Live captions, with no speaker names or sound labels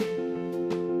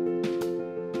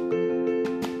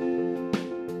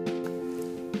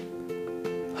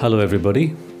Hello,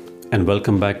 everybody, and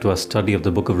welcome back to our study of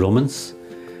the book of Romans.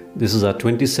 This is our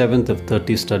 27th of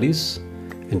 30 studies,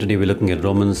 and today we're looking at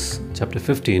Romans chapter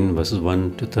 15, verses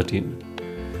 1 to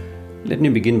 13. Let me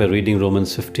begin by reading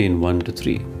Romans 15, 1 to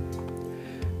 3.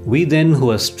 We then who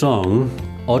are strong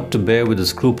ought to bear with the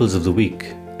scruples of the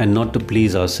weak, and not to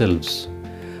please ourselves.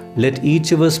 Let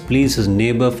each of us please his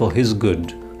neighbor for his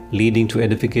good, leading to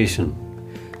edification.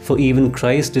 For even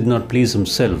Christ did not please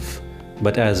himself,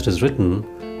 but as it is written,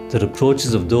 the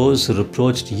reproaches of those who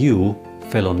reproached you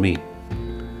fell on me.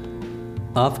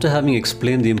 After having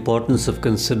explained the importance of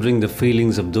considering the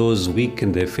feelings of those weak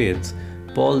in their faith,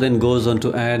 Paul then goes on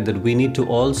to add that we need to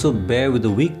also bear with the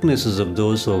weaknesses of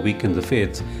those who are weak in the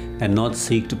faith and not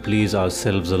seek to please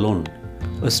ourselves alone.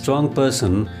 A strong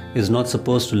person is not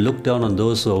supposed to look down on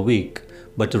those who are weak,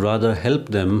 but to rather help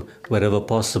them wherever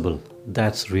possible.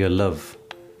 That's real love.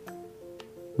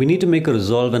 We need to make a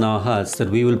resolve in our hearts that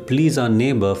we will please our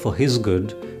neighbor for his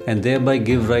good and thereby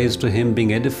give rise to him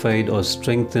being edified or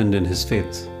strengthened in his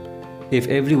faith. If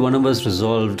every one of us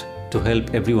resolved to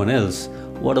help everyone else,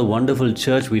 what a wonderful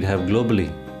church we'd have globally.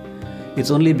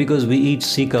 It's only because we each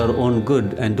seek our own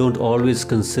good and don't always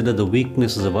consider the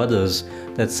weaknesses of others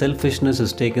that selfishness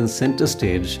is taken center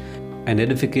stage and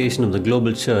edification of the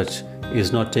global church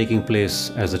is not taking place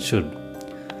as it should.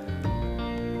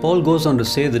 Paul goes on to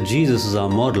say that Jesus is our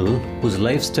model whose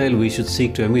lifestyle we should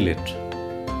seek to emulate.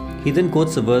 He then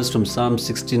quotes a verse from Psalm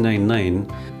 69:9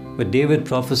 where David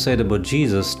prophesied about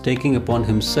Jesus taking upon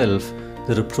himself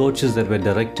the reproaches that were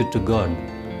directed to God.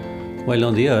 While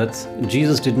on the earth,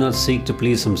 Jesus did not seek to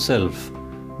please himself,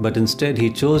 but instead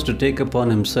he chose to take upon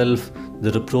himself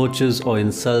the reproaches or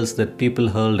insults that people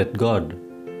hurled at God.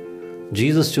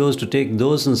 Jesus chose to take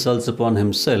those insults upon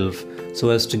himself so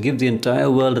as to give the entire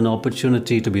world an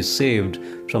opportunity to be saved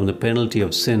from the penalty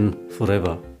of sin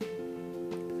forever.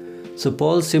 So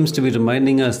Paul seems to be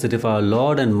reminding us that if our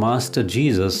Lord and Master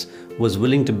Jesus was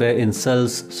willing to bear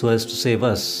insults so as to save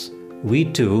us, we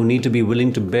too need to be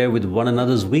willing to bear with one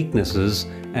another's weaknesses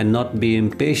and not be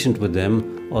impatient with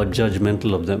them or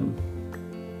judgmental of them.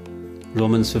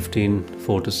 Romans 15,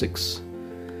 4-6.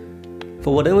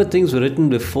 For whatever things were written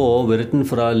before were written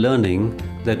for our learning,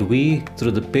 that we,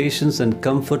 through the patience and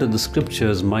comfort of the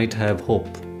Scriptures, might have hope.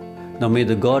 Now may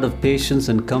the God of patience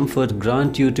and comfort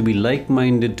grant you to be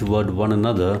like-minded toward one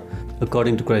another,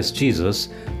 according to Christ Jesus,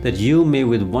 that you may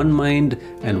with one mind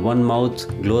and one mouth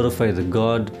glorify the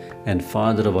God and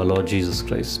Father of our Lord Jesus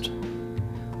Christ.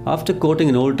 After quoting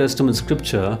an Old Testament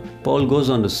scripture, Paul goes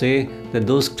on to say that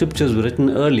those scriptures were written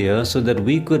earlier so that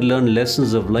we could learn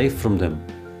lessons of life from them.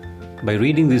 By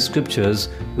reading these scriptures,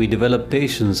 we develop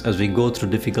patience as we go through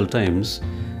difficult times,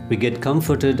 we get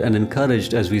comforted and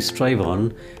encouraged as we strive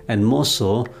on, and more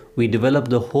so, we develop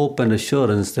the hope and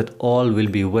assurance that all will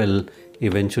be well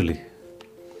eventually.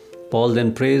 Paul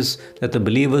then prays that the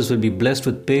believers will be blessed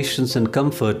with patience and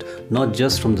comfort not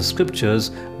just from the scriptures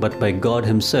but by God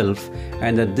himself,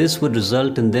 and that this would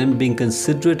result in them being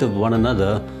considerate of one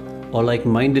another or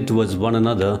like-minded towards one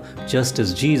another just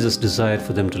as Jesus desired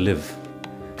for them to live.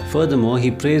 Furthermore, he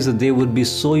prays that they would be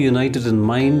so united in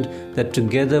mind that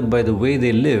together by the way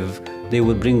they live, they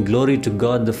would bring glory to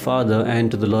God the Father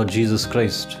and to the Lord Jesus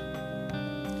Christ.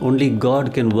 Only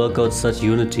God can work out such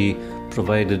unity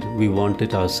provided we want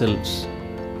it ourselves.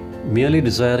 Merely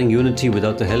desiring unity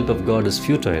without the help of God is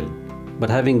futile, but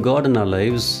having God in our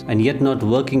lives and yet not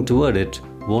working toward it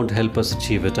won't help us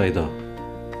achieve it either.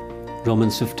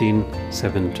 Romans 15,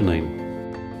 7-9.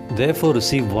 Therefore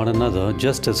receive one another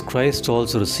just as Christ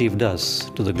also received us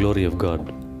to the glory of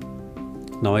God.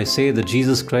 Now I say that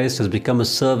Jesus Christ has become a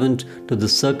servant to the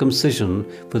circumcision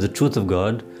for the truth of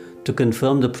God, to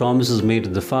confirm the promises made to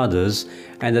the fathers,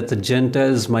 and that the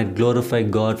Gentiles might glorify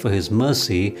God for his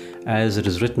mercy, as it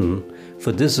is written,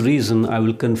 for this reason I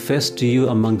will confess to you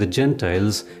among the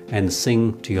Gentiles and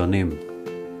sing to your name.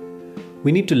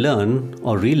 We need to learn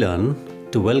or relearn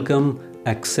to welcome,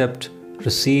 accept,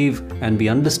 receive and be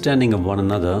understanding of one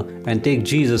another and take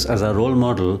Jesus as our role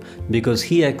model because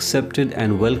he accepted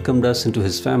and welcomed us into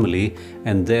his family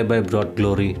and thereby brought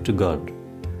glory to God.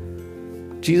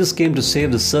 Jesus came to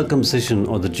save the circumcision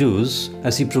or the Jews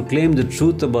as he proclaimed the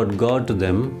truth about God to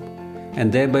them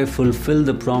and thereby fulfill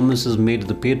the promises made to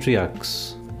the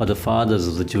patriarchs or the fathers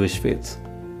of the Jewish faith.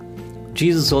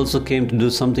 Jesus also came to do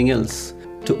something else,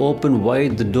 to open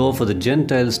wide the door for the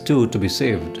Gentiles too to be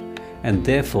saved, and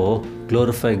therefore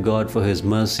glorify God for his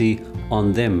mercy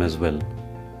on them as well.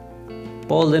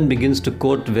 Paul then begins to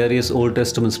quote various Old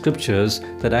Testament scriptures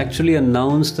that actually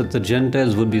announce that the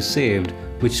Gentiles would be saved,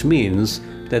 which means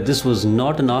that this was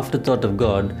not an afterthought of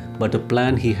God, but a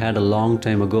plan he had a long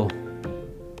time ago.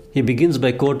 He begins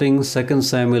by quoting 2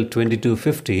 Samuel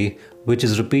 22:50, which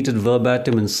is repeated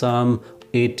verbatim in Psalm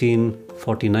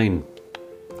 18:49.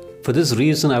 For this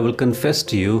reason I will confess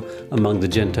to you among the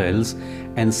Gentiles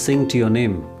and sing to your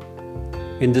name.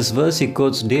 In this verse he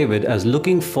quotes David as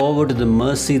looking forward to the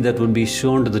mercy that would be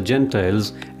shown to the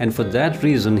Gentiles, and for that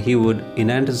reason he would, in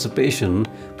anticipation,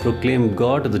 proclaim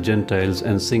God to the Gentiles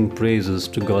and sing praises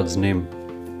to God's name.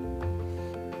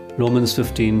 Romans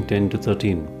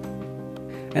 15:10-13.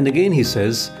 And again he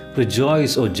says,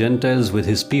 "Rejoice, O Gentiles, with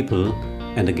his people."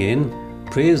 And again,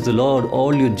 "Praise the Lord,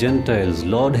 all you Gentiles,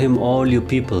 laud him, all you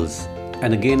peoples."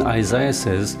 And again Isaiah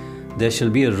says, "There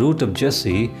shall be a root of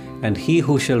Jesse, and he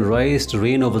who shall rise to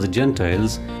reign over the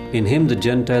Gentiles, in him the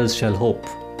Gentiles shall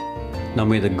hope." Now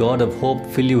may the God of hope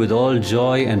fill you with all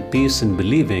joy and peace in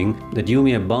believing, that you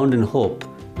may abound in hope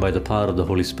by the power of the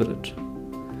Holy Spirit.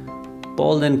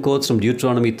 Paul then quotes from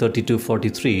Deuteronomy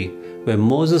 32:43, where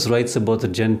Moses writes about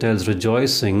the Gentiles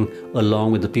rejoicing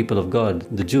along with the people of God,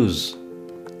 the Jews.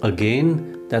 Again,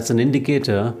 that's an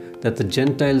indicator that the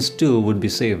Gentiles too would be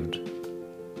saved.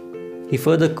 He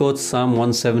further quotes Psalm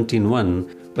 117:1,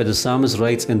 where the psalmist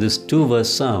writes in this 2-verse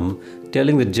psalm,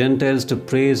 telling the Gentiles to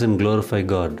praise and glorify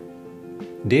God.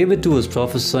 David too was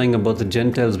prophesying about the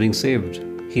Gentiles being saved.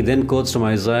 He then quotes from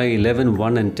Isaiah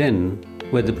 11:1 and 10,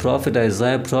 where the prophet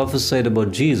Isaiah prophesied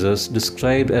about Jesus,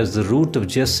 described as the root of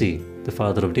Jesse, the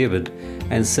father of David,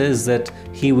 and says that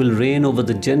he will reign over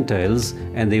the Gentiles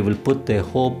and they will put their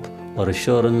hope or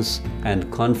assurance and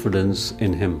confidence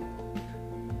in him.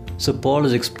 So Paul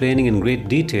is explaining in great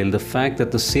detail the fact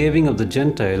that the saving of the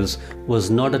Gentiles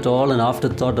was not at all an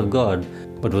afterthought of God,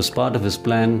 but was part of his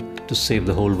plan to save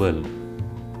the whole world.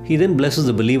 He then blesses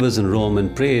the believers in Rome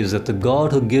and prays that the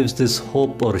God who gives this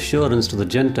hope or assurance to the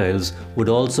Gentiles would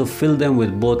also fill them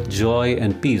with both joy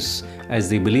and peace as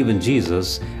they believe in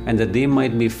Jesus, and that they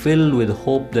might be filled with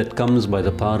hope that comes by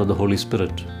the power of the Holy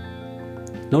Spirit.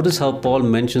 Notice how Paul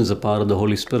mentions the power of the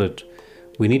Holy Spirit.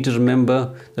 We need to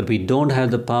remember that we don't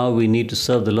have the power we need to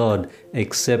serve the Lord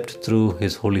except through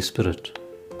His Holy Spirit.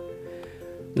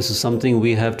 This is something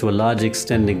we have to a large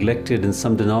extent neglected in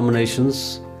some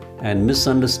denominations and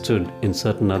misunderstood in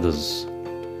certain others.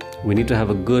 We need to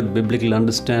have a good biblical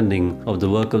understanding of the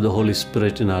work of the Holy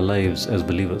Spirit in our lives as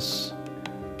believers.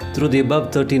 Through the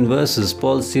above 13 verses,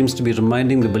 Paul seems to be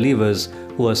reminding the believers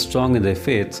who are strong in their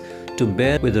faith to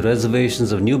bear with the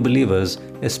reservations of new believers,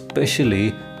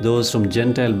 especially those from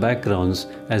Gentile backgrounds,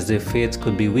 as their faith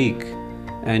could be weak,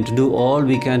 and to do all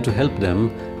we can to help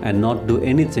them and not do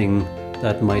anything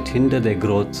that might hinder their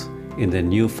growth in their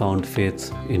newfound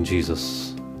faith in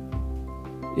Jesus.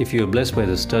 If you are blessed by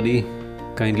this study,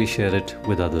 kindly share it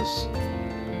with others.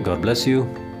 God bless you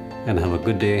and have a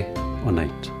good day or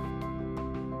night.